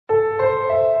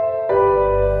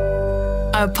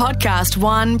A Podcast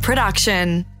One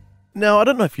production. Now, I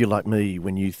don't know if you're like me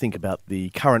when you think about the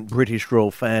current British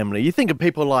royal family. You think of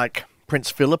people like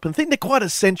Prince Philip and think they're quite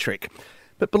eccentric.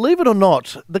 But believe it or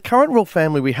not, the current royal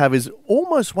family we have is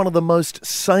almost one of the most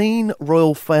sane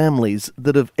royal families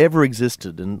that have ever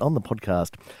existed. And on the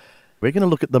podcast, we're going to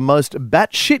look at the most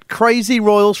batshit crazy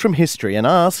royals from history and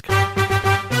ask...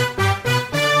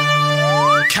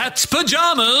 Cat's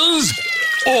pajamas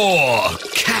or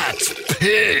cat's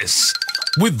piss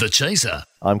with the chaser.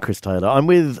 I'm Chris Taylor. I'm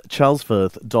with Charles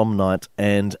Firth, Dom Knight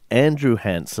and Andrew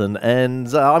Hansen,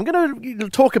 and I'm going to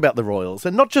talk about the royals,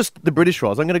 and not just the British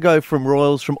royals. I'm going to go from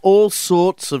royals from all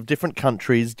sorts of different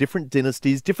countries, different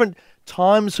dynasties, different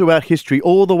times throughout history,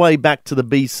 all the way back to the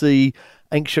BC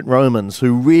ancient Romans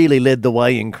who really led the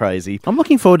way in crazy. I'm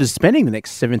looking forward to spending the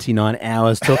next 79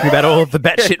 hours talking about all of the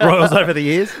batshit royals over the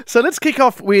years. So let's kick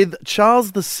off with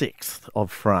Charles VI of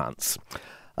France.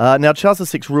 Now, Charles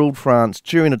VI ruled France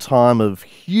during a time of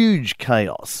huge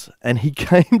chaos, and he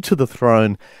came to the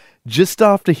throne just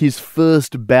after his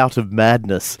first bout of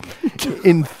madness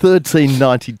in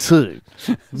 1392.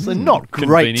 So not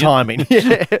great timing.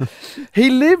 Yeah.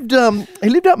 He lived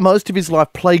out most of his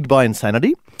life plagued by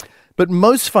insanity, but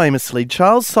most famously,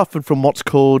 Charles suffered from what's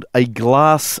called a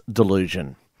glass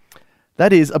delusion.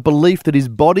 That is, a belief that his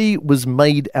body was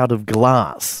made out of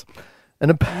glass. And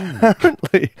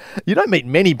apparently, you don't meet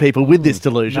many people with this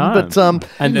delusion, but...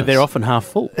 and they're often half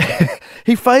full.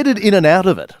 He faded in and out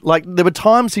of it. Like, there were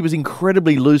times he was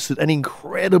incredibly lucid and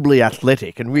incredibly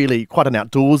athletic and really quite an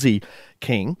outdoorsy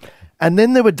king. And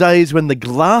then there were days when the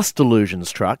glass delusion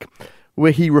struck,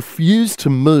 where he refused to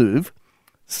move,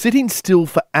 sitting still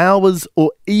for hours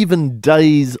or even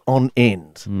days on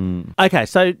end. Okay,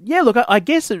 so, yeah, look, I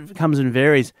guess it comes and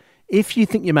varies. If you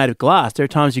think you're made of glass, there are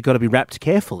times you've got to be wrapped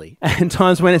carefully and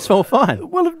times when it's all fine.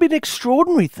 Well, it'd be an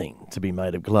extraordinary thing to be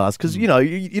made of glass because, you know,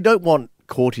 you don't want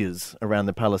courtiers around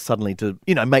the palace suddenly to,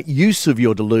 you know, make use of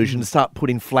your delusion and start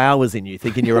putting flowers in you,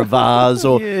 thinking you're a vase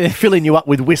or filling you up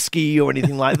with whiskey or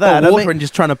anything like that. Or water and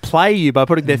just trying to play you by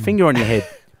putting their finger on your head.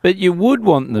 But you would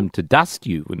want them to dust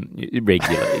you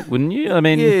regularly, wouldn't you? I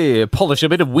mean... Yeah, polish a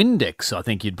bit of Windex I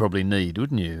think you'd probably need,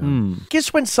 wouldn't you?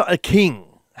 Guess when a king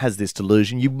has this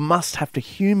delusion, you must have to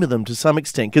humour them to some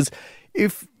extent, because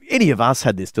if any of us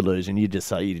had this delusion, you'd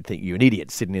think you're an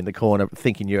idiot sitting in the corner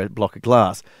thinking you're a block of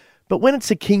glass. But when it's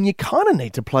a king, you kind of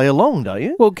need to play along, don't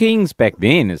you? Well, kings back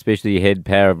then especially had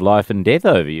power of life and death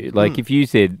over you. Like if you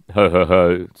said, ho, ho,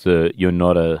 ho, sir, you're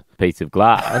not a piece of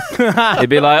glass, it'd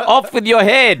be like, off with your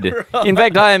head. Right. In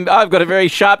fact, I've got a very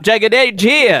sharp, jagged edge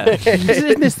here.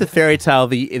 Isn't this the fairy tale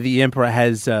the emperor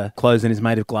has clothes and is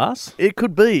made of glass? It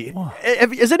could be. Oh.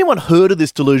 Has anyone heard of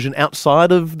this delusion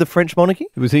outside of the French monarchy?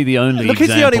 Was he the only Look,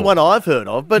 example? He's the only one I've heard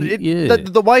of, but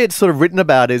the way it's sort of written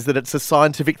about is that it's a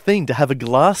scientific thing to have a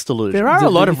glass delusion. There are a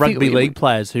lot of rugby league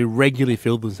players who regularly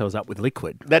fill themselves up with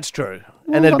liquid. That's true.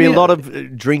 And there'd be a lot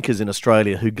of drinkers in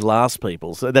Australia who glass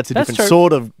people. So that's a different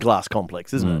sort of glass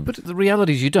complex, isn't it? But the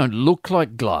reality is you don't look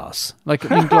like glass.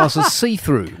 Like, I mean, glass is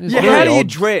see-through. Yeah, how do you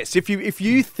dress? If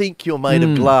you think you're made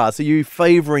of glass, are you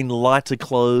favouring lighter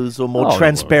clothes or more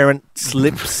transparent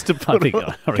slips to put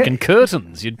on? I reckon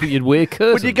curtains. You'd wear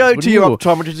curtains. Would you go to your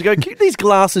optometrist and go, these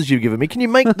glasses you've given me, can you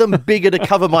make them bigger to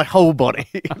cover my whole body?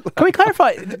 Can we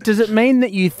clarify, does it mean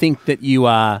that you think that you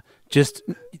are just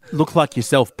look like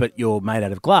yourself but you're made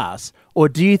out of glass, or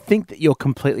do you think that you're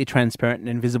completely transparent and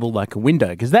invisible like a window?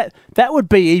 Because that would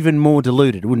be even more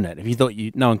deluded, wouldn't it, if you thought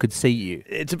no one could see you?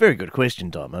 It's a very good question,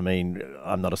 Dom. I mean,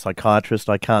 I'm not a psychiatrist.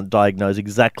 I can't diagnose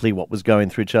exactly what was going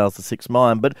through Charles VI's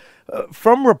mind, but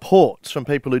from reports from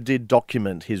people who did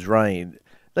document his reign,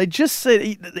 they just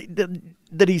said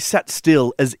that he sat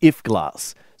still as if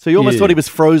glass. So you almost thought he was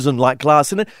frozen like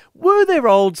glass. And were there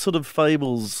old sort of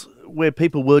fables where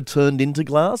people were turned into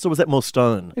glass, or was that more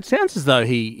stone? It sounds as though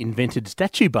he invented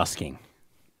statue busking.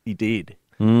 He did.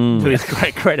 To his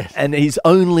great credit. And his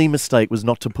only mistake was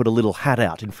not to put a little hat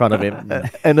out in front of him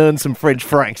and earn some French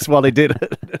francs while he did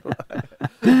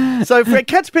it. So for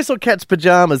cat's piss or cat's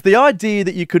pajamas, the idea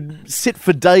that you could sit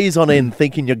for days on end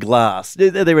thinking you're glass,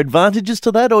 are there advantages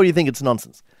to that, or do you think it's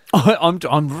nonsense?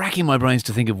 I'm racking my brains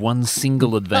to think of one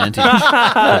single advantage.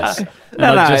 Yes.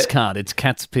 I just can't. It's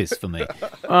cat's piss for me.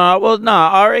 Well, no,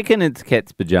 I reckon it's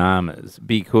cat's pajamas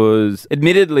because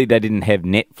admittedly they didn't have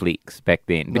Netflix back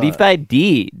then. But if they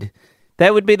did,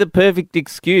 that would be the perfect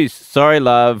excuse. Sorry,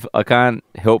 love, I can't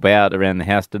help out around the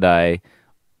house today.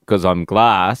 because I'm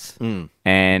glass.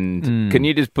 And can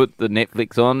you just put the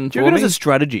Netflix on Do you for reckon me? it's a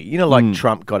strategy? You know, like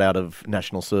Trump got out of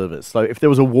national service. So if there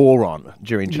was a war on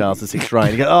during Charles VI's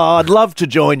reign, you go, "Oh, I'd love to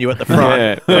join you at the front,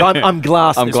 Yeah. but I'm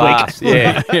glass I'm this glass. week."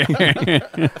 Yeah.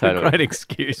 Totally. Great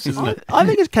excuse, isn't it? I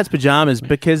think it's cat's pajamas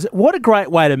because what a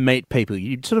great way to meet people.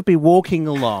 You'd sort of be walking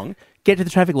along, get to the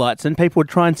traffic lights, and people would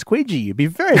try and squeegee you. Be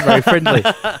very, very friendly.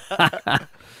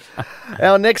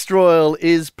 Our next royal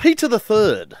is Peter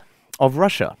III of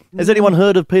Russia. Has anyone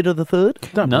heard of Peter III?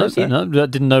 No, I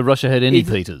didn't know Russia had any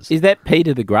Peters. Is that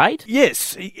Peter the Great?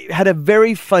 Yes, he had a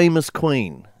very famous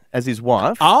queen as his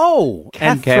wife. Oh,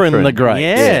 Catherine the Great.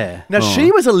 Yeah. Now,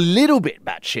 she was a little bit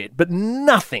batshit, but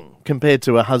nothing compared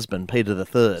to her husband, Peter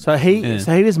III. So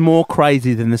he was more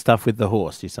crazy than the stuff with the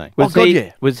horse, you're saying? Oh, God,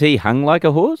 yeah. Was he hung like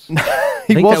a horse?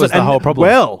 He think that was the whole problem.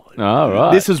 Well, Oh,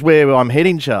 right. this is where I'm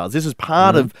heading, Charles. This is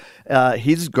part of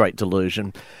his great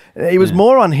delusion. He was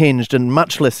more unhinged and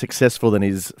much less successful than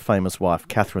his famous wife,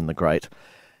 Catherine the Great.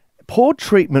 Poor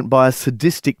treatment by a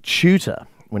sadistic tutor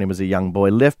when he was a young boy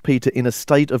left Peter in a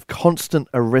state of constant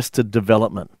arrested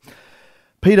development.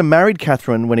 Peter married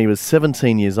Catherine when he was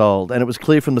 17 years old, and it was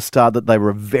clear from the start that they were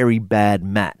a very bad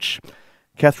match.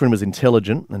 Catherine was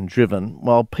intelligent and driven,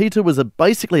 while Peter was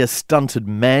basically a stunted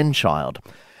man-child.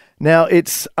 Now,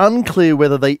 it's unclear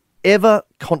whether they ever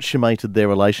consummated their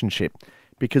relationship,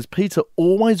 because Peter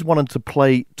always wanted to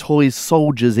play toy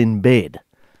soldiers in bed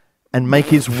and make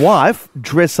his wife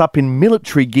dress up in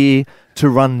military gear to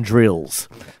run drills.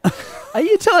 Are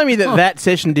you telling me that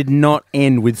session did not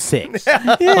end with sex?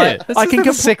 Yeah, I can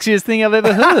the sexiest thing I've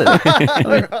ever heard.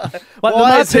 Like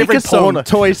Why the is every Martika song, porno-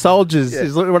 Toy Soldiers,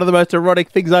 is one of the most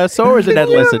erotic things I saw as an Can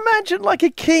you adolescent. imagine, like a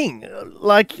king,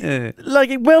 like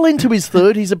well into his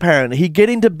 30s apparently, he'd get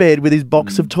into bed with his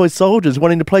box of toy soldiers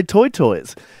wanting to play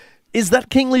toys. Is that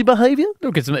kingly behaviour?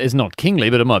 Look, it's not kingly,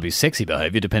 but it might be sexy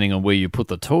behaviour depending on where you put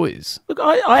the toys. Look,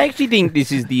 I actually think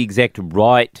this is the exact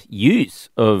right use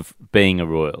of being a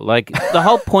royal. Like, the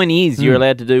whole point is you're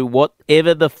allowed to do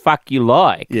whatever the fuck you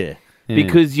like. Yeah.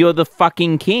 Because you're the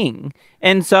fucking king.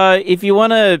 And so if you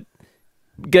want to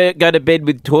go to bed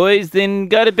with toys, then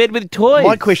go to bed with toys.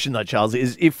 My question, though, Charles,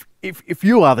 is if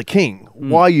you are the king,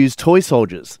 why use toy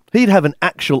soldiers? He'd have an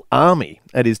actual army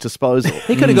at his disposal.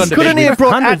 He could have gone to Couldn't bed he with have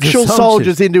brought hundreds of actual soldiers?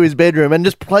 soldiers into his bedroom and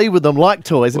just play with them like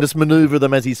toys and just manoeuvre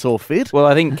them as he saw fit? Well,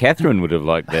 I think Catherine would have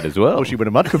liked that as well. Well, she would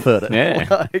have much preferred it.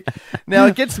 Yeah. Now,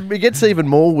 it gets even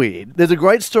more weird. There's a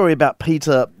great story about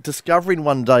Peter discovering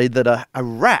one day that a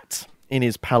rat in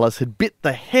his palace had bit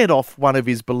the head off one of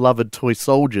his beloved toy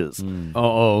soldiers.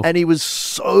 Uh-oh. And he was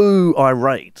so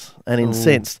irate and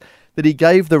incensed that he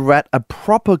gave the rat a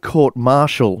proper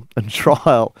court-martial and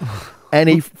trial, and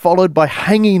he followed by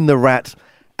hanging the rat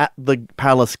at the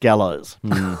palace gallows.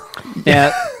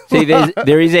 Now, see,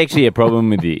 there is actually a problem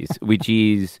with this, which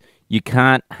is you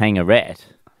can't hang a rat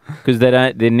because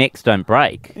their necks don't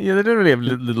break. Yeah, they don't really have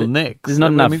little necks. There's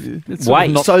not enough it's sort of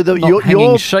weight. not, So not your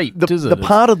hanging shaped, is it? the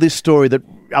part of this story that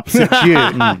upsets you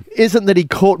isn't that he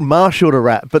court-martialed a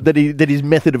rat, but that his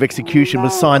method of execution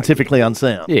was scientifically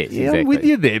unsound. Yes, Yeah, exactly. I'm with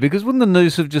you there, because wouldn't the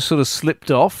noose have just sort of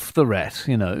slipped off the rat?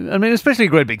 You know, I mean, especially a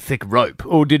great big thick rope,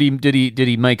 or did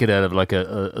he make it out of like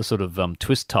a sort of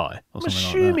twist tie or I'm something like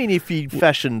assuming if he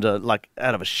fashioned like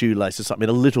out of a shoelace or something,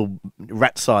 a little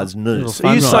rat-sized noose. Little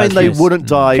Are you fun saying ride, they yes. wouldn't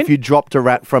die if you dropped a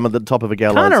rat from the top of a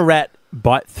gallows? Can't a rat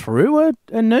bite through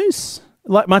a noose?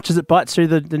 Like much as it bites through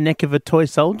the neck of a toy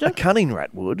soldier? A cunning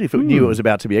rat would, if it knew it was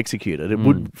about to be executed. It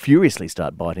would furiously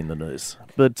start biting the noose.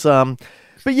 But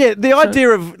yeah, the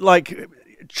idea of like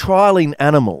trialing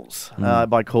animals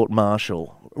by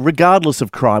court-martial, regardless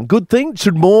of crime, good thing.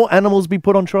 Should more animals be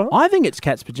put on trial? I think it's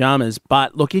cat's pajamas,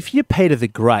 but look, if you're Peter the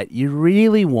Great, you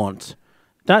really want...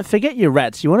 Don't forget your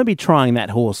rats. You want to be trying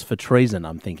that horse for treason,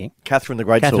 I'm thinking. Catherine the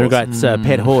Great's Catherine horse. Great's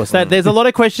pet horse. There's a lot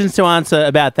of questions to answer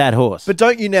about that horse. But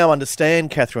don't you now understand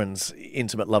Catherine's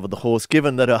intimate love of the horse,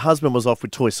 given that her husband was off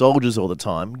with toy soldiers all the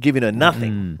time, giving her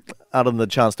nothing other than the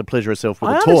chance to pleasure herself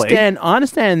with a toy? I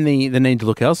understand the need to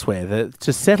look elsewhere,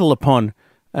 to settle upon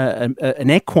an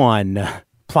equine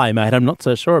playmate. I'm not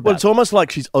so sure about. Well, it's almost like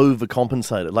she's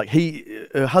overcompensated. Like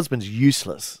her husband's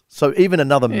useless, so even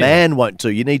another man won't do.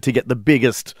 You need to get the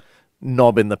biggest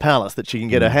knob in the palace that she can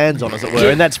get her hands on, as it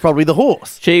were, and that's probably the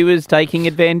horse. She was taking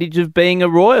advantage of being a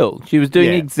royal. She was doing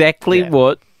Yeah. exactly Yeah.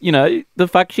 what the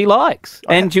fuck she likes.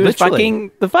 And she was literally.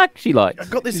 fucking the fuck she likes. I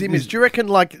got this image. Do you reckon,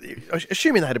 like,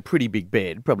 assuming they had a pretty big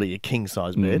bed, probably a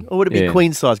king-size bed, or would it be Yeah.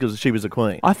 queen-size because she was a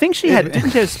queen? I think she had.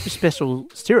 Didn't she have special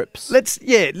stirrups? Let's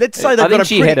say they've I got think a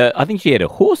she had a. I think she had a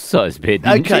horse-sized bed.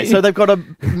 Didn't Okay, she? so they've got a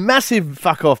massive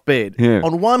fuck-off bed. Yeah.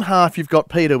 On one half, you've got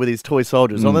Peter with his toy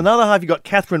soldiers. On another half, you've got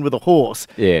Catherine with a horse.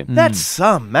 Yeah. That's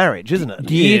some marriage, isn't it?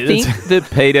 Do you Yeah, think that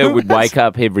Peter would wake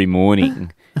up every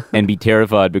morning and be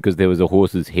terrified because there was a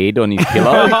horse's head on his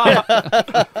pillow?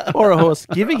 Or a horse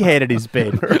giving head at his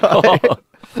bed?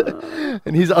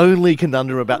 And his only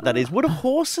conundrum about that is, would a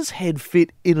horse's head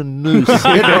fit in a noose?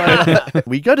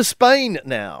 We go to Spain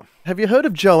now. Have you heard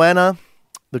of Joanna,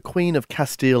 the Queen of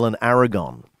Castile and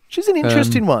Aragon? She's an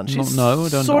interesting one. She's no, I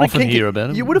don't sorta often kinky. hear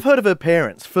about it. You would have heard of her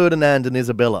parents, Ferdinand and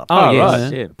Isabella. Oh,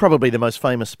 yes. right. Yeah. Probably the most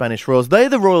famous Spanish royals. They're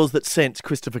the royals that sent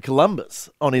Christopher Columbus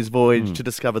on his voyage to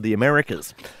discover the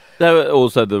Americas. They were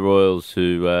also the royals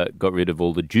who got rid of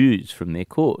all the Jews from their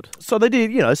court. So they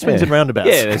did, swings and roundabouts.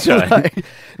 Yeah, that's right.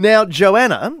 Now,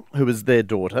 Joanna, who was their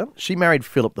daughter, she married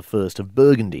Philip I of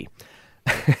Burgundy.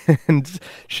 And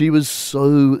she was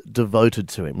so devoted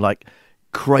to him, like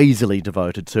crazily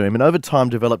devoted to him, and over time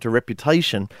developed a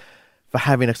reputation for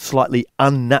having a slightly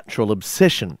unnatural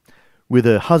obsession with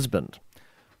her husband,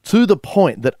 to the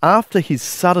point that after his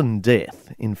sudden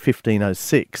death in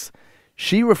 1506,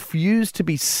 she refused to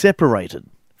be separated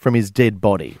from his dead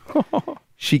body.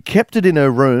 She kept it in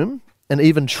her room and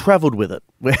even travelled with it.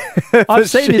 I've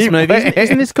seen She this movie. went.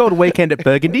 Isn't this called Weekend at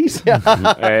Burgundy's?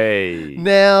 Hey.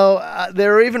 Now,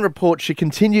 there are even reports she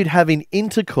continued having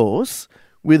intercourse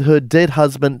with her dead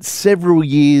husband several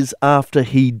years after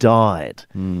he died.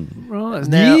 Right.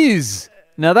 Now- Years.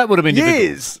 Now, that would have been difficult.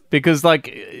 Years. Because, like,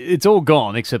 it's all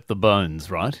gone except the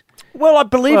bones, right? Well, I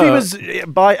believe he was,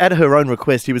 at her own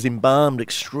request, he was embalmed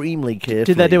extremely carefully.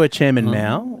 Did they do a Chairman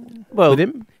Mao Well, with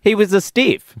him? he was a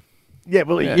stiff. Yeah,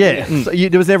 well, yeah. So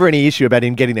there was never any issue about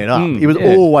him getting it up. It was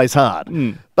yeah. always hard.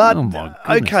 But, Oh, my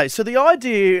goodness. okay, so the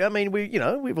idea, I mean,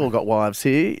 we've all got wives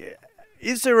here.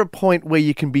 Is there a point where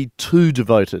you can be too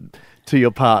devoted to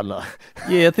your partner?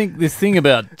 Yeah, I think this thing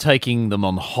about taking them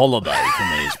on holiday for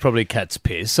me is probably cat's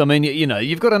piss. I mean,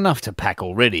 you've got enough to pack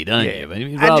already, don't Yeah. you? I mean,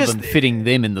 And rather just- than fitting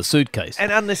them in the suitcase.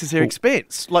 And unnecessary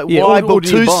expense. Like, Yeah, why or book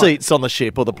do you two buy- seats on the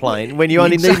ship or the plane when you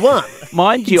only need one?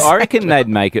 Mind you, I reckon they'd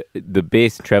make the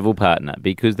best travel partner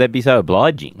because they'd be so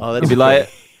obliging. Oh, that's They'd be like,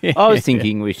 I was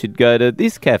thinking we should go to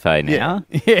this cafe now.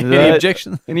 Any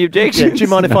objection? Any Yeah, objections? do you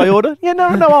mind if I order? Yeah, no,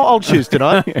 I'll choose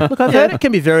tonight. Look, I've heard it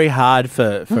can be very hard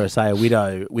for say, a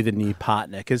widow with a new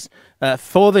partner because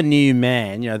for the new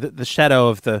man, the shadow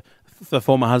of the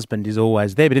former husband is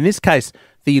always there. But in this case,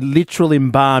 the literal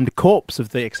embalmed corpse of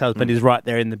the ex-husband is right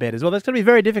there in the bed as well. That's going to be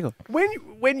very difficult.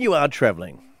 When you are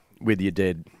travelling with your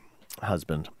dead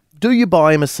husband, do you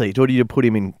buy him a seat or do you put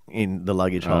him in the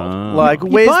luggage hold? Like,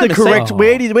 where's buy the him a correct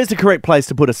seat. where's the correct place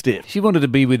to put a stiff? She wanted to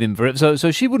be with him forever,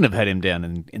 so she wouldn't have had him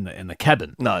down in the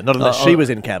cabin. No, not unless she was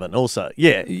in cabin. Also,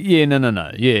 yeah. Yeah,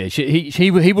 no. Yeah,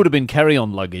 he would have been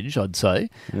carry-on luggage, I'd say,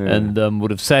 and would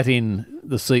have sat in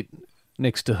the seat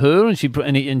next to her, and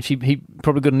he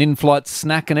probably got an in-flight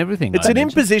snack and everything. It's I an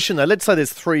imagine. imposition though. Let's say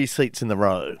there's 3 seats in the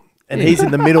row. And he's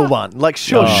in the middle one. Like,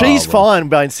 sure, she's fine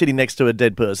being sitting next to a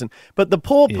dead person, but the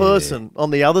poor person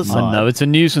on the other side. I know it's a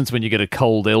nuisance when you get a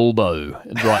cold elbow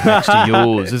right next to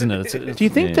yours, isn't it? Do you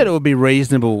think that it would be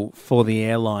reasonable for the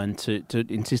airline to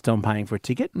insist on paying for a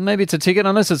ticket? Maybe it's a ticket,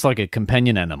 unless it's like a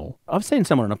companion animal. I've seen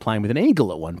someone on a plane with an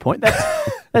eagle at one point.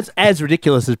 That's as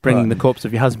ridiculous as bringing the corpse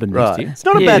of your husband next Right. to you. It's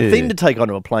not a bad Yeah. thing to take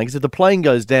onto a plane because if the plane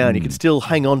goes down, you can still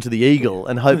hang on to the eagle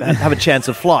and have a chance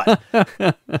of flight.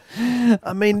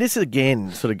 I mean, this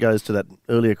again sort of goes to that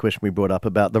earlier question we brought up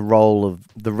about the role of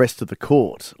the rest of the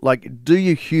court. Like, do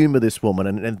you humour this woman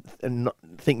and not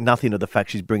think nothing of the fact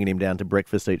she's bringing him down to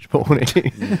breakfast each morning?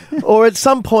 Or at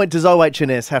some point, does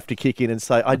OH&S have to kick in and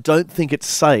say, I don't think it's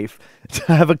safe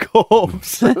to have a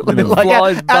corpse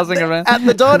flies buzzing around. at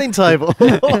the dining table?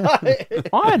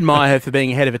 I admire her for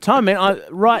being ahead of her time, man.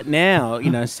 Right now,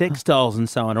 sex dolls and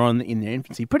so on are in their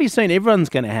infancy. Pretty soon, everyone's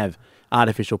going to have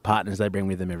artificial partners they bring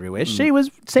with them everywhere. She was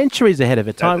centuries ahead of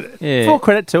her time. Yeah. Full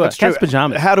credit to her. That's true. Cat's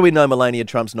pajamas. How do we know Melania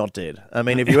Trump's not dead? I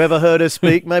mean, have you ever heard her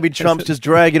speak? Maybe Trump's just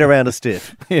dragging around a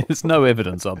stiff. There's no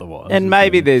evidence otherwise. And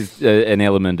maybe there's an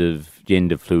element of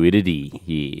gender fluidity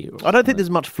here. I don't think there's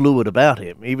much fluid about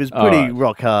him. He was pretty right.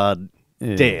 rock hard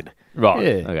dead. Right.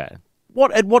 Yeah. Okay.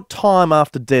 At what time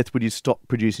after death would you stop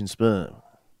producing sperm?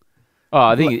 Oh,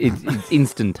 I think it's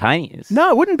instantaneous.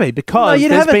 No, it wouldn't be No, because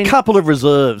you'd there's have been a couple of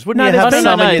reserves, wouldn't you? there's Have been,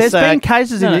 some in your there's been sack?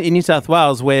 cases in New South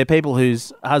Wales where people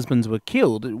whose husbands were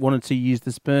killed wanted to use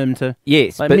the sperm to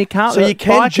Yes, like but Mick Har- So you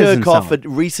can bikers and jerk so off on. a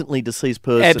recently deceased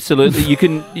person. absolutely, you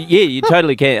can. Yeah, you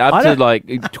totally can. Up to don't-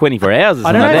 like 24 hours or I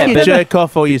something don't know like if you that. jerk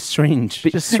off or you syringe.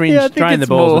 Just syringe, Yeah, I think drain the it's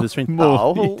balls more- with a syringe. more-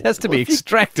 Oh, it has to be if you-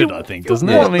 extracted, I think, doesn't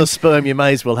You it? I want mean, the sperm, you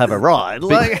may as well have a ride.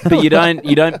 Like, But you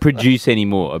don't produce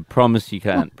anymore. I promise you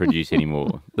can't produce anymore.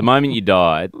 The moment you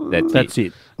died, That's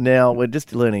it. now, we're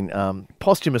just learning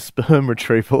posthumous sperm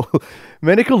retrieval.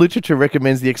 Medical literature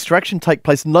recommends the extraction take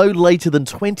place no later than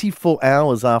 24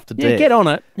 hours after Yeah, death. get on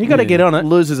it. You got to get on it.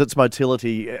 Loses its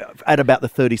motility at about the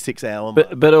 36-hour mark.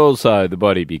 But also the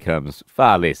body becomes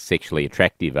far less sexually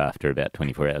attractive after about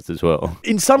 24 hours as well.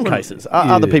 In some cases,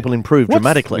 other people improve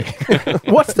dramatically.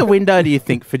 What's the window, do you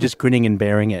think, for just grinning and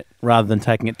bearing it rather than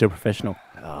taking it to a professional?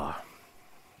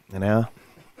 An hour.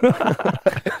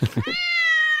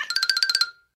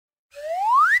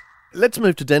 Let's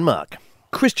move to Denmark.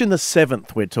 Christian VII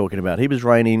we're talking about. He was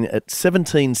reigning at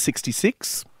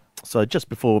 1766, so just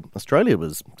before Australia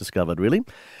was discovered, really.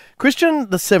 Christian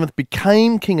VII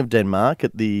became King of Denmark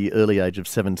at the early age of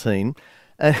 17.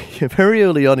 Very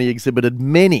early on, he exhibited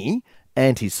many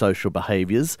antisocial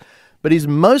behaviours, but his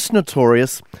most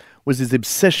notorious was his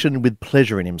obsession with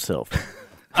pleasure in himself.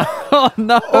 oh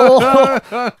no!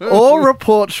 All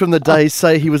reports from the day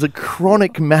say he was a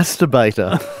chronic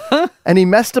masturbator. And he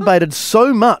masturbated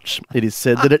so much, it is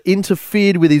said, that it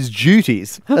interfered with his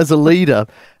duties as a leader.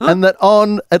 And that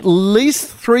on at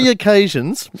least 3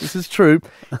 occasions, this is true,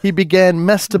 he began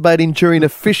masturbating during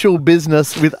official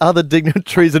business with other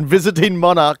dignitaries and visiting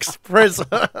monarchs present.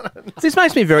 This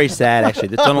makes me very sad, actually,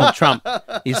 that Donald Trump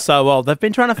is so old. They've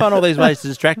been trying to find all these ways to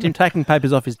distract him, taking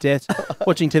papers off his desk,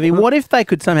 watching TV. What if they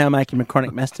could somehow make him a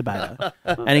chronic masturbator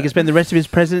and he could spend the rest of his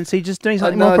presidency just doing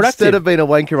something more productive? Instead of being a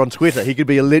wanker on Twitter, he could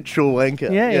be a literal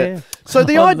wanker. Yeah. So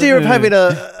the idea of having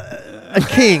a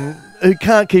king who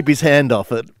can't keep his hand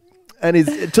off it and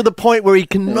is to the point where he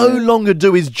can no longer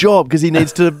do his job because he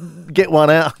needs to get one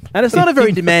out. And it's not a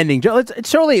very demanding job.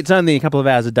 Surely it's only a couple of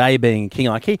hours a day being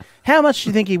a king. How much do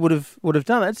you think he would have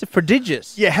done? That's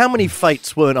prodigious. Yeah, how many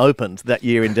fates weren't opened that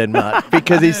year in Denmark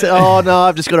because he said, "Oh no,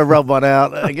 I've just got to rub one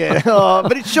out again." Oh,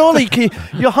 but it's surely,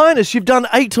 Your Highness, you've done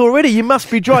 8 already. You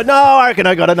must be dry. No, I reckon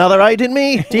I got another 8 in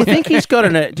me. Do you think he's got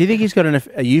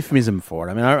a euphemism for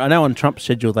it? I mean, I know on Trump's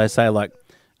schedule they say like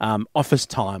office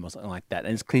time or something like that,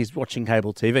 and it's clear he's watching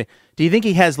cable TV. Do you think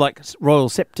he has like royal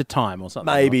scepter time or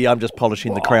something? Maybe I'm just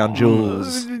polishing the crown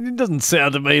jewels. It doesn't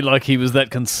sound to me like he was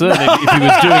that concerned if he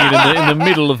was doing it in the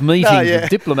middle of meetings with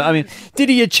diplomat. I mean, did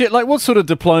he achieve, like, what sort of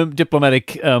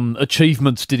diplomatic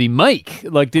achievements did he make?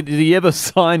 Like, did he ever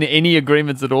sign any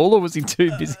agreements at all, or was he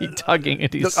too busy tugging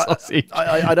at his sausage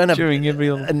I don't have during every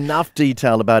enough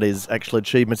detail about his actual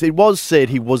achievements. It was said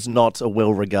he was not a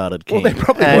well-regarded king. Well, they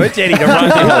probably were, Jenny, to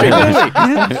run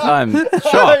I'm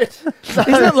shocked.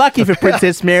 Isn't it lucky for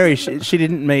Princess Mary she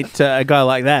didn't meet a guy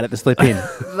like that at the slip-in?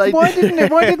 Why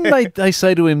didn't they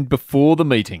say to him before the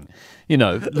meeting, you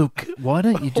know, look, why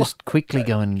don't you just quickly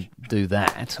go and do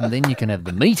that, and then you can have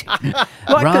the meeting,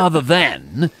 rather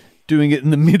than doing it in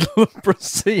the middle of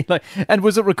proceeding. Like, and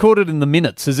was it recorded in the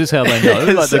minutes? Is this how they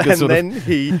know? Like they could and sort of- then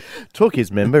he took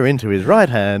his member into his right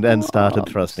hand and started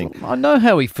thrusting. I know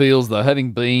how he feels, though,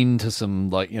 having been to some,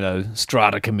 like, you know,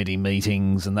 strata committee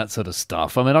meetings and that sort of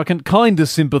stuff. I mean, I can kind of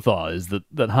sympathise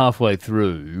that halfway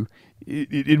through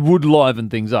it would liven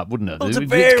things up, wouldn't it? Well,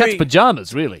 It's cat's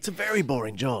pajamas, really. It's a very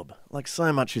boring job. Like,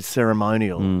 so much is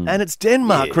ceremonial. And it's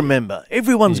Denmark, remember.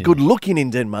 Everyone's good looking in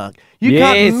Denmark. You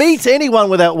can't meet anyone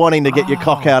without wanting to get your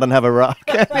cock out and have a rock.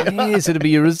 Yes, it'd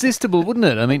be irresistible, wouldn't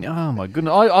it? I mean, oh my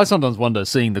goodness. I sometimes wonder,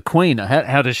 seeing the Queen,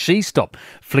 how does she stop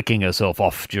flicking herself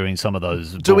off during some of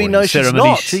those Do we boring know she's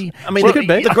ceremonies? not? I mean,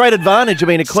 the great advantage of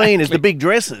being a queen is the big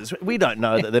dresses. We don't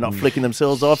know that they're not flicking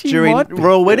themselves off during might be.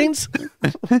 royal weddings.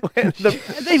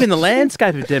 Even the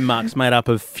landscape of Denmark's made up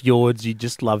of fjords you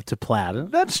just love to plough.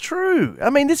 That's true. I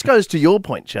mean, this goes to your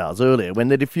point, Charles, earlier, when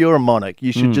that if you're a monarch,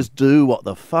 you should just do what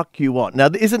the fuck you want. Now,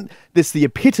 isn't this the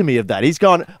epitome of that? He's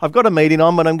gone, I've got a meeting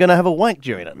on, but I'm going to have a wank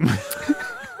during it.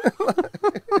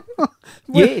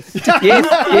 Yes,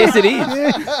 it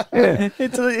is.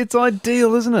 It's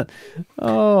ideal, isn't it?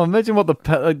 Oh, imagine what the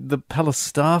palace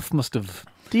staff must have.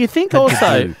 Do you think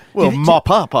also... Well, mop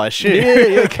up, I assume.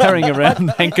 Yeah, carrying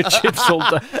around handkerchiefs all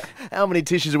day. How many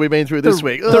tissues have we been through this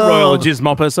week? The royal jizz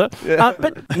mopper, sir.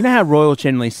 But you know how royals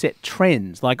generally set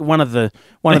trends? Like one of the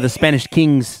Spanish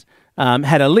kings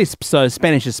had a lisp, so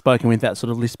Spanish is spoken with that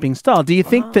sort of lisping style. Do you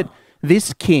think that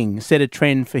this king set a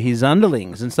trend for his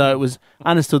underlings, and so it was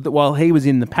understood that while he was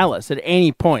in the palace, at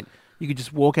any point you could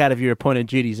just walk out of your appointed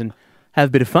duties and have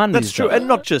a bit of fun. That's with true, yourself. and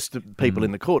not just the people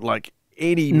in the court, like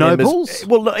any Nobles? members,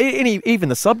 well, no, even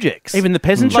the subjects, Even the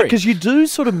peasantry. because you do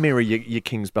sort of mirror your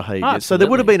king's behaviour. So there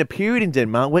would have been a period in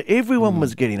Denmark where everyone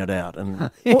was getting it out,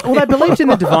 and Well, they believed in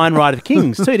the divine right of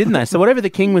kings too, didn't they? So whatever the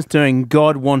king was doing,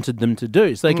 God wanted them to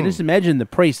do. So you can just imagine the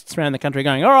priests around the country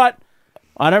going, "All right,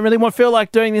 I don't really feel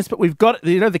like doing this, but we've got it.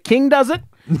 You know, the king does it."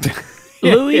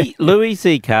 Louis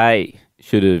C.K.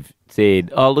 should have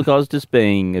said, "Oh, look, I was just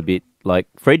being a bit like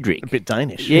Frederick." a bit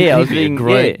Danish. Yeah, I was He'd be a being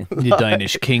great yeah. your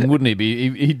Danish king, wouldn't he?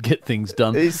 He'd get things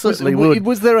done. He certainly was, would.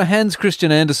 Was there a Hans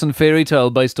Christian Andersen fairy tale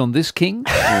based on this king?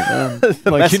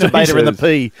 Masturbator in the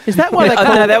pea. Is that why they Oh,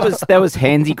 call no, that was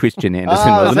Hansy Christian Andersen,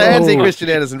 Ah, wasn't it? Hansi Christian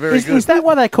Andersen, very good. Is that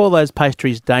why they call those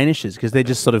pastries Danishes? Because they're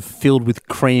just sort of filled with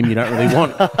cream you don't really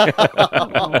want.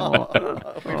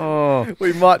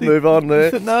 We might move on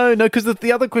there. No, because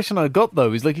the other question I got,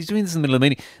 though, is like he's doing this in the middle of a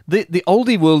meeting. The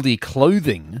oldie-worldy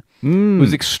clothing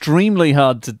was extremely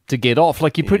hard to get off.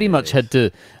 Like you pretty much had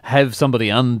to have somebody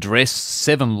undress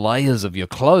 7 layers of your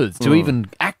clothes to even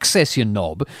access your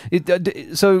knob.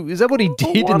 So is that what he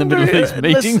did in the middle of these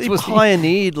Unless meetings? he Was he-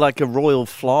 pioneered like a royal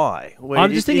fly. Where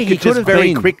I'm just thinking he could could just have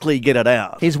very been- quickly get it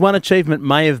out. His one achievement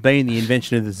may have been the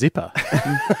invention of the zipper.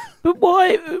 But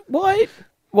why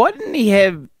didn't he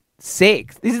have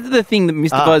sex? This is the thing that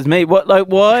mystifies me.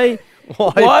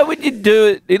 Why would you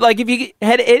do it? Like if you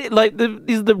had this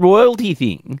is the royalty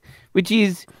thing, which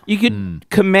is you could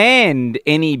command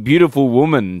any beautiful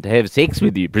woman to have sex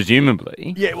with you,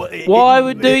 presumably. Yeah, well, Why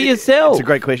would do it yourself? It's a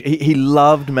great question. He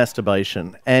loved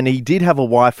masturbation, and he did have a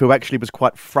wife who actually was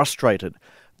quite frustrated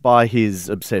by his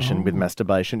obsession with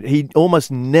masturbation. He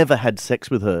almost never had sex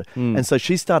with her, and so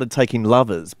she started taking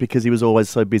lovers because he was always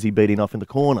so busy beating off in the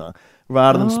corner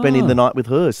rather than spending the night with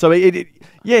her. So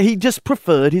he just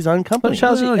preferred his own company. But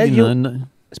Charles, Well, you'll you know,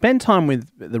 spend time with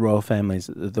the royal families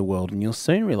of the world, and you'll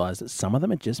soon realise that some of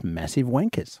them are just massive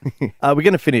wankers. We're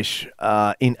going to finish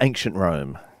in ancient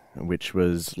Rome, which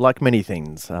was, like many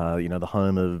things, the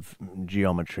home of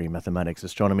geometry, mathematics,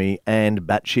 astronomy, and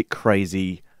batshit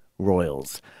crazy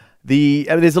royals.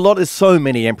 There's so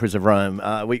many emperors of Rome.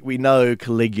 We know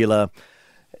Caligula,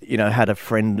 had a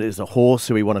friend as a horse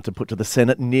who he wanted to put to the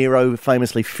Senate. Nero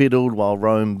famously fiddled while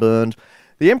Rome burned.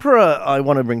 The emperor I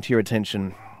want to bring to your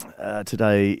attention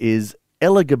today is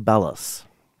Elagabalus.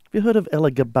 Have you heard of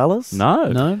Elagabalus?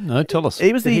 no, tell us.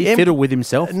 He was Did the he fiddle with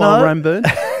himself No. while Rome burned?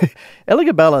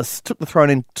 Elagabalus took the throne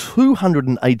in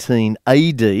 218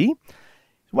 AD.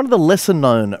 One of the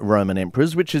lesser-known Roman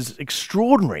emperors, which is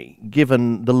extraordinary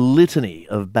given the litany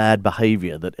of bad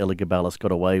behaviour that Elagabalus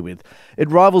got away with. It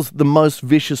rivals the most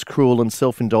vicious, cruel and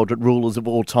self-indulgent rulers of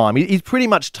all time. He pretty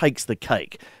much takes the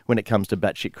cake when it comes to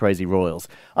batshit crazy royals.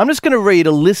 I'm just going to read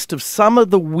a list of some of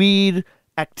the weird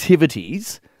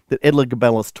activities that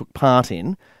Elagabalus took part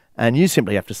in, and you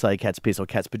simply have to say cat's piss or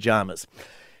cat's pyjamas.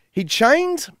 He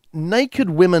chained naked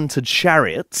women to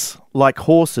chariots like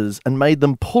horses and made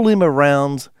them pull him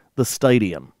around the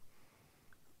stadium.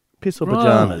 Piss or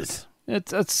pyjamas?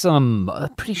 It's I'm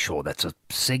pretty sure that's a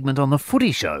segment on the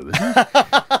Footy Show, isn't it?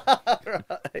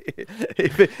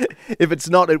 If it's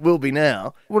not, it will be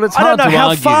now. Well, it's I don't hard know to how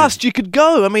argue fast you could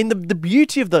go. I mean, the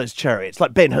beauty of those chariots,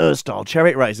 like Ben-Hur style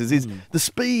chariot races, is the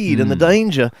speed and the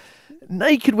danger.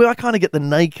 Naked women, I kind of get the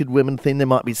naked women thing. There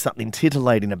might be something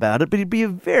titillating about it, but it'd be a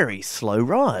very slow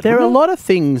ride. There are a wouldn't it? lot of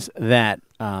things that,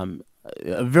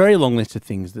 a very long list of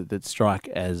things that strike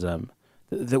as,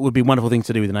 that would be wonderful things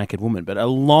to do with a naked woman, but a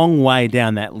long way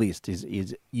down that list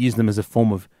is use them as a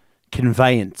form of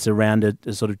conveyance around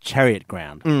a sort of chariot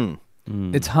ground.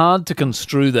 It's hard to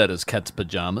construe that as cat's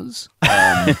pyjamas,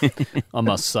 I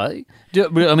must say.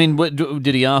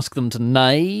 Did he ask them to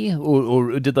neigh,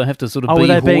 or did they have to sort of be were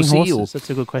they being horsey? horses? That's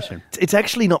a good question. It's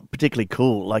actually not particularly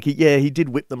cool. Like, he did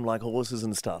whip them like horses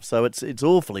and stuff, so it's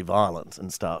awfully violent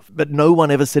and stuff. But no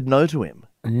one ever said no to him.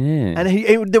 Yeah.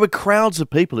 And there were crowds of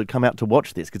people who'd come out to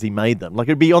watch this because he made them. Like,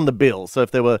 it'd be on the bill. So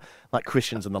if there were, like,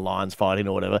 Christians and the Lions fighting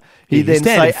or whatever, he'd then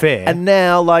standard say, fare. and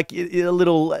now, like, the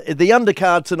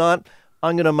undercard tonight,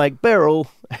 I'm going to make Beryl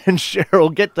and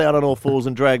Cheryl get down on all fours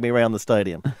and drag me around the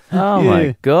stadium. Oh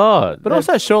my God! But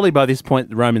also, surely by this point,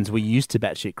 the Romans were used to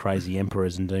batshit crazy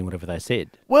emperors and doing whatever they said.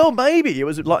 Well, maybe. It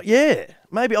was like,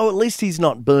 maybe. Oh, at least he's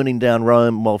not burning down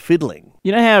Rome while fiddling.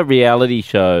 You know how reality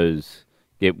shows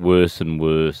get worse and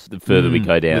worse the further we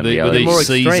go down with reality. each more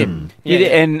season. extreme. Yeah,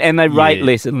 and they rate Yeah.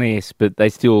 less and less, but they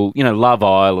still, Love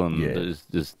Island Yeah. is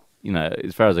just,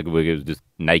 as far as I could work, it was just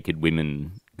naked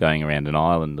women going around an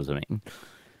island or something.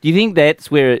 Do you think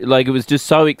that's where, like, it was just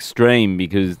so extreme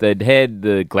because they'd had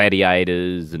the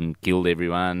gladiators and killed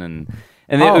everyone, and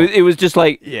it was just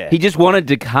like he just wanted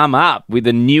to come up with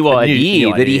a new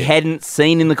idea that he hadn't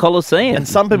seen in the Colosseum. And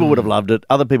some people would have loved it.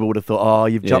 Other people would have thought, "Oh,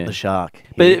 you've jumped the shark."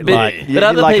 But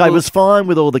other I people- was fine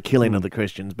with all the killing of the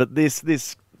Christians, but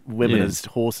this women as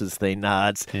horses thing,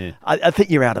 I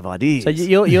think you're out of ideas. So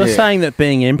you're saying that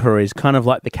being emperor is kind of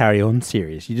like the Carry On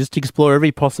series. You just explore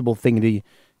every possible thing to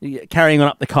carrying on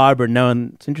up the Khyber, and no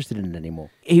one's interested in it anymore.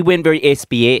 He went very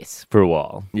SBS for a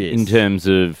while in terms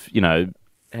of,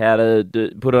 how to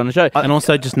put on a show. And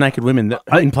also just naked women that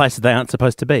are in places they aren't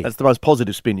supposed to be. That's the most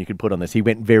positive spin you could put on this. He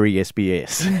went very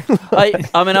SBS.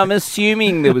 I mean, I'm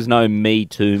assuming there was no Me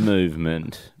Too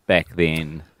movement back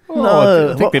then.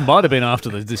 I think there might have been after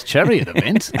this chariot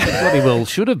event. Bloody well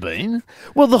should have been.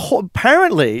 Well,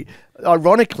 apparently,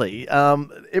 ironically,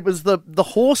 it was the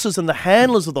horses and the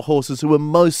handlers of the horses who were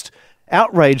most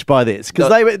outraged by this because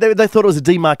they thought it was a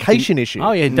demarcation issue.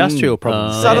 Oh, yeah, industrial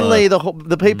problems. Suddenly,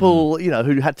 the people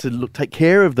who had to take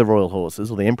care of the royal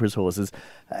horses or the emperor's horses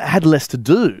had less to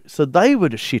do, so they were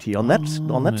just shitty on that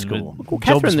score.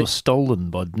 Jobs were stolen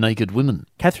by naked women.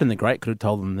 Catherine the Great could have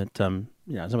told them that some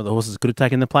of the horses could have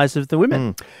taken the place of the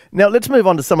women. Now, let's move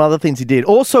on to some other things he did.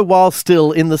 Also, while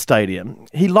still in the stadium,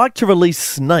 he liked to release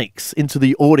snakes into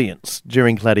the audience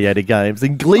during gladiator games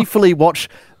and gleefully watch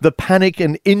the panic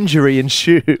and injury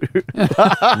ensue.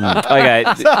 Okay,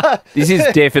 this is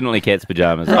definitely Cat's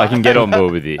pajamas. I can get on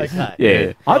board with this. Okay.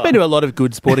 Yeah. I've been to a lot of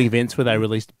good sporting events where they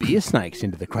released beer snakes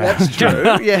into the crowd. That's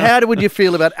true. Yeah, how would you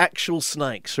feel about actual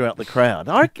snakes throughout the crowd?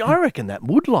 I reckon that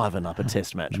would liven up a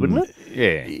test match, wouldn't it?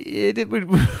 Yeah. It would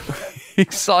be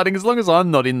exciting as long as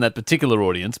I'm not in that particular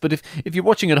audience. But if you're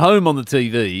watching at home on the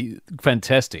TV,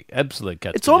 fantastic. Absolute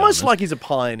Cat's It's almost pajamas. like he's a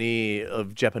pioneer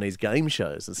of Japanese game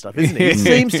shows and stuff, isn't he? He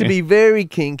seems to be very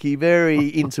kinky, very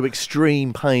into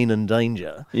extreme pain and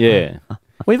danger. Yeah.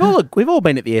 We've all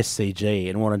been at the SCG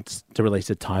and wanted to release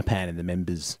a taipan in the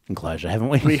members' enclosure, haven't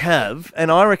we? We have,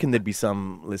 and I reckon there'd be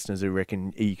some listeners who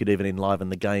reckon you could even enliven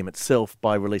the game itself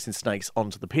by releasing snakes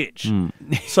onto the pitch.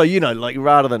 So,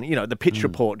 rather than, the pitch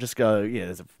report, just go,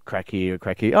 there's a crack here, a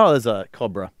crack here. Oh, there's a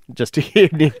cobra just here,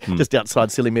 just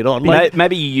outside silly mid-on.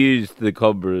 Maybe you used the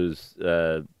cobra's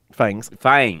Fangs.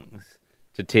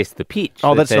 to test the pitch.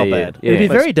 Oh, that's not bad. Yeah. It'd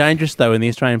be very dangerous, though, when the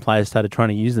Australian players started trying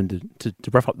to use them to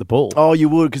rough up the ball. Oh, you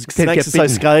would, because They'd snakes get are so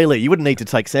bitten. scaly. You wouldn't need to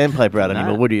take sandpaper out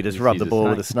anymore, No, would you? Just just rub use the a ball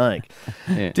with a snake.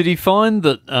 Did he find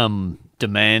that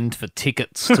demand for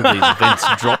tickets to these events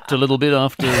dropped a little bit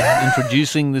after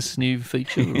introducing this new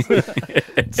feature?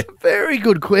 It's a very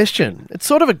good question. It's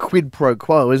sort of a quid pro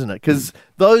quo, isn't it? Because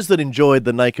those that enjoyed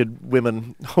the naked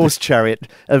women horse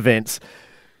chariot events,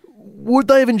 would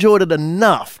they have enjoyed it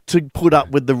enough to put up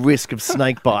with the risk of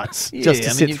snake bites just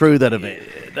to sit through that event?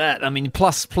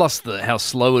 Plus how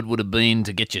slow it would have been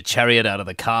to get your chariot out of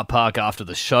the car park after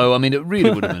the show. I mean, it really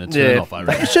would have been a turn off, I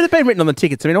reckon. It should have been written on the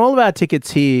tickets. I mean, all of our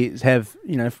tickets here have,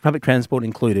 public transport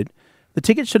included. The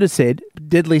ticket should have said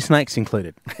deadly snakes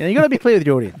included. You've got to be clear with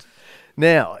your audience.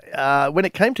 Now, when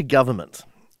it came to government,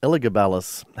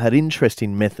 Elagabalus had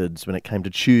interesting methods when it came to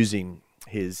choosing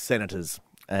his senators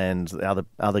and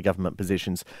other government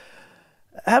positions.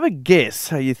 Have a guess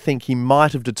how you think he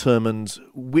might have determined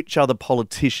which other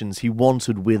politicians he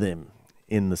wanted with him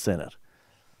in the Senate.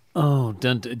 Oh,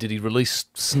 did he release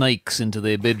snakes into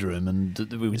their bedroom and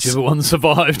whichever one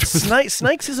survived?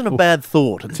 Snakes isn't a bad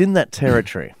thought. It's in that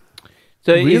territory.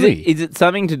 So Really? is it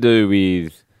something to do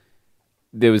with...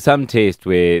 There was some test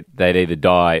where they'd either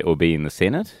die or be in the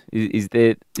Senate? Is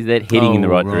that heading in the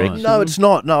right direction? No, it's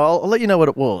not. No, I'll let you know what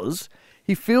it was.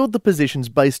 He filled the positions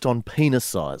based on penis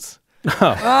size.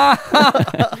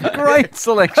 Great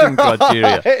selection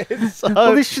criteria. So-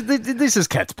 Well, this is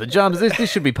Cat's pajamas. This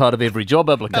should be part of every job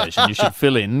application. You should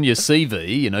fill in your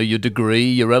CV, your degree,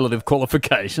 your relative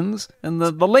qualifications, and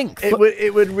the length.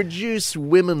 It would reduce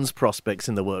women's prospects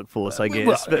in the workforce, I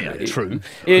guess. True.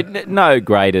 No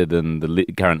greater than the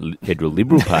current federal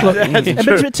Liberal Party.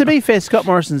 But to be fair, Scott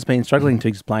Morrison's been struggling to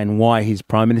explain why he's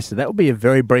Prime Minister. That would be a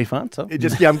very brief answer.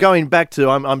 I'm going back to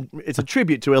it's a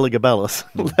tribute to Elagabalus.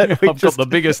 I've got the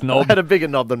biggest knob. I had a bigger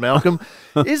knob than Malcolm.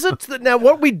 Is it that now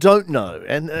what we don't know,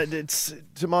 and it's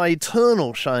to my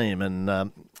eternal shame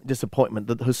and disappointment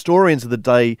that the historians of the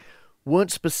day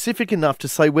weren't specific enough to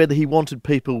say whether he wanted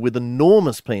people with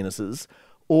enormous penises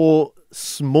or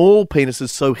small penises,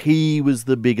 so he was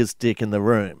the biggest dick in the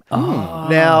room.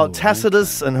 Now,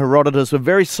 Tacitus and Herodotus were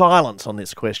very silent on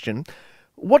this question.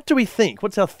 What do we think?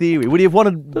 What's our theory? Would he have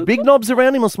wanted big knobs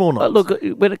around him or small knobs? Look,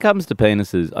 when it comes to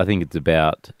penises, I think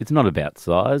it's not about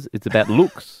size, it's about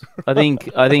looks. I think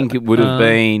it would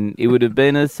have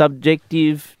been a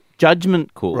subjective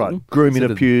judgment call. Right, grooming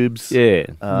of pubes. Yeah.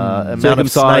 Amount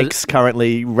of snakes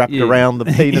currently wrapped around the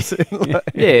penis.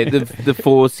 Yeah, the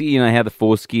foreskin, how the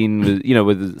foreskin was,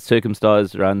 whether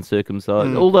circumcised or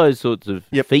uncircumcised, all those sorts of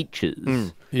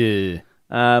features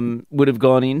would have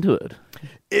gone into it.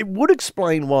 It would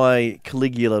explain why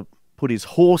Caligula put his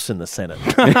horse in the Senate.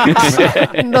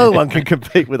 No one can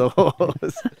compete with a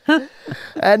horse.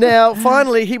 And now,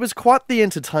 finally, he was quite the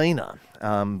entertainer,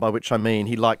 by which I mean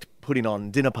he liked putting on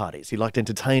dinner parties. He liked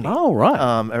entertaining. Oh,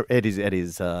 right. At his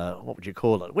what would you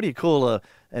call it? What do you call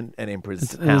an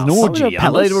emperor's It was house? an orgy.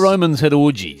 palace? The Romans had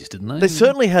orgies, didn't they? They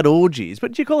certainly had orgies,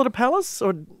 but do you call it a palace?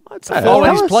 Or I'd say Oh,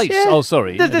 his palace? place. Yeah. Oh,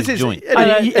 sorry. This His is- joint.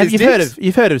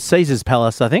 You've heard of Caesar's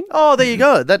palace, I think. Oh, there you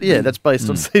go. That's based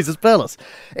on Caesar's Palace.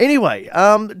 Anyway,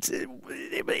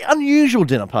 unusual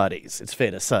dinner parties, it's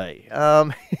fair to say.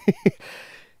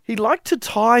 He liked to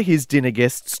tie his dinner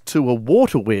guests to a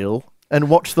water wheel and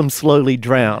watch them slowly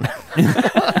drown.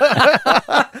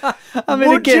 I mean,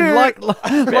 Would again, you- like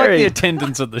the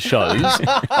attendance at the shows,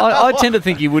 I tend to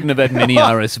think he wouldn't have had many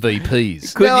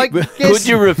RSVPs. Now, I guess- Could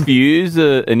you refuse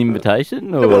an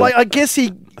invitation? Or? Well, I guess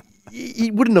he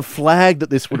wouldn't have flagged that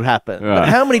this would happen. But Right.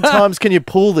 how many times can you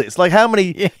pull this? Like, how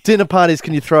many dinner parties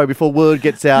can you throw before word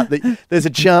gets out that there's a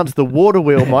chance the water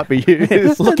wheel might be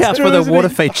used? Look out for the water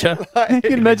feature. You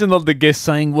can imagine the guests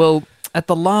saying, well, at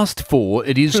the last 4,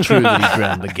 it is true that he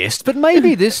drowned the guest, but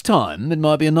maybe this time it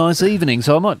might be a nice evening,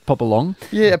 so I might pop along.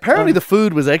 Yeah, apparently the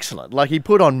food was excellent. Like, he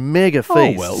put on mega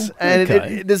feasts. well, and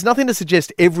okay. there's nothing to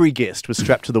suggest every guest was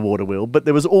strapped to the water wheel, but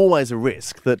there was always a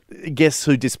risk that guests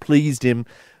who displeased him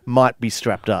might be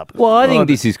strapped up. Well, I think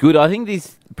this is good. I think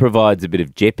this provides a bit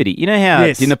of jeopardy. You know how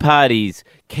Yes. dinner parties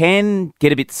can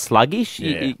get a bit sluggish?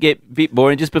 Yeah. You get a bit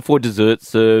boring just before dessert's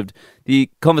served.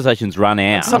 The conversations run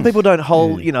out. Some people don't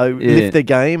lift their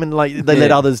game and they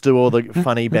let others do all the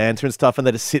funny banter and stuff and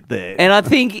they just sit there. And I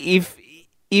think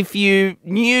if you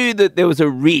knew that there was a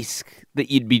risk that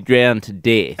you'd be drowned to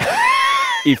death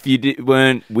if you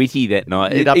weren't witty that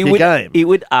night, You'd up your game. It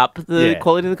would up the Yeah.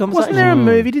 quality of the conversation. Wasn't there a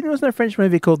movie? Wasn't there a French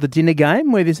movie called The Dinner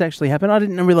Game where this actually happened? I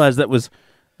didn't realise that was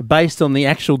based on the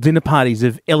actual dinner parties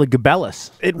of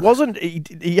Elagabalus. It wasn't.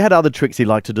 He had other tricks he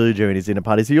liked to do during his dinner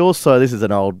parties. He also, this is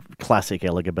an old classic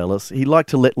Elagabalus, he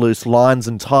liked to let loose lions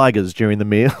and tigers during the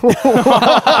meal.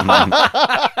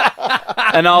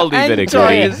 An oldie but a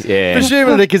tigers. goodie. Yeah.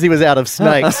 Presumably because he was out of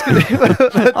snakes.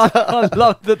 I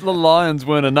love that the lions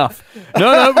weren't enough.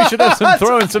 No, we should have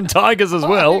throw in some tigers as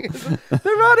well.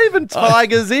 There aren't even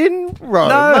tigers in Rome.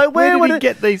 No, Like, where would did he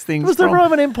get these things Was the from?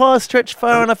 Roman Empire stretched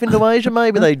far enough into Asia?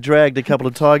 Maybe they dragged a couple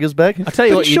of tigers back. I tell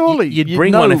you But what, surely you'd you'd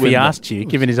bring know one if he when- asked you,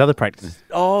 given his other practices.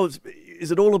 Oh,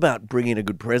 is it all about bringing a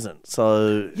good present?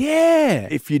 So Yeah.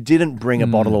 if you didn't bring a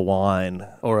bottle of wine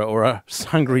Or a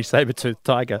hungry saber-toothed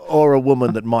tiger. or a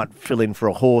woman that might fill in for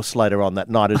a horse later on that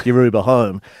night as your Uber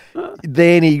home,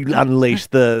 then he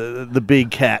unleashed the big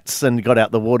cats and got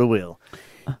out the water wheel.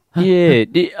 Yeah.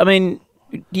 Do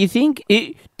you think...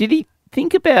 Did he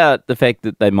think about the fact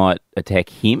that they might attack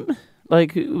him?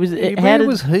 Like, Where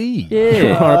was he?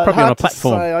 Yeah. Or probably on Hard a to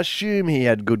platform. say. I assume he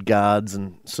had good guards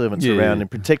and servants Yeah. around him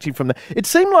protecting from that. It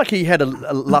seemed like he had a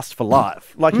lust for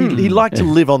life. Like he liked to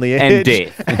live on the edge. And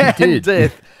death. And did.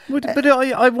 death. But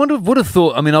I would have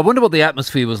thought. I mean, I wonder what the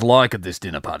atmosphere was like at this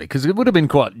dinner party because it would have been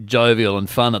quite jovial and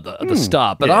fun at the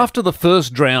start. But after the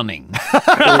first drowning,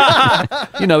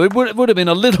 it would have been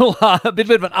a bit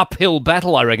of an uphill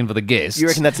battle, I reckon, for the guests. You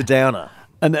reckon that's a downer?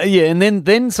 And and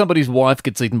then somebody's wife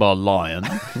gets eaten by a lion.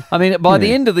 I mean, by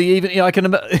the end of the evening,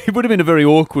 it would have been a very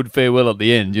awkward farewell at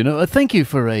the end. Thank you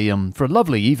for a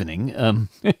lovely evening.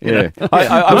 Yeah. I'm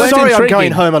Well, sorry it's I'm intriguing.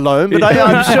 going home alone, but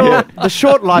I'm sure the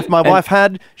short life my wife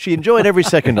had, she enjoyed every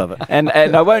second of it. And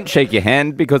I won't shake your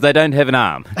hand because I don't have an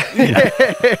arm.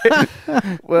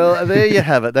 Well, there you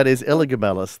have it. That is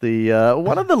Elagabalus, the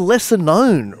one of the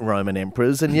lesser-known Roman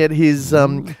emperors, and yet his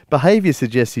behaviour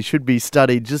suggests he should be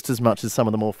studied just as much as some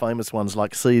of the more famous ones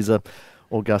like Caesar,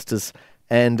 Augustus,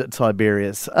 and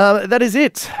Tiberius. That is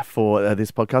it for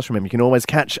this podcast. Remember, you can always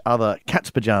catch other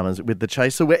Cat's Pajamas with The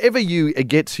Chaser wherever you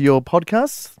get your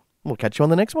podcasts. We'll catch you on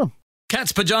the next one.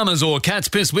 Cat's Pajamas or Cat's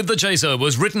Piss with The Chaser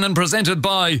was written and presented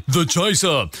by The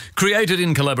Chaser. Created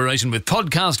in collaboration with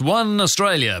Podcast One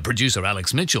Australia. Producer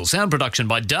Alex Mitchell. Sound production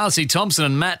by Darcy Thompson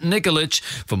and Matt Nikolic.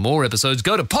 For more episodes,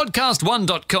 go to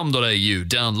podcast1.com.au.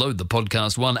 Download the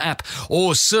Podcast One app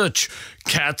or search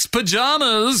Cat's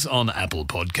Pajamas on Apple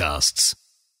Podcasts.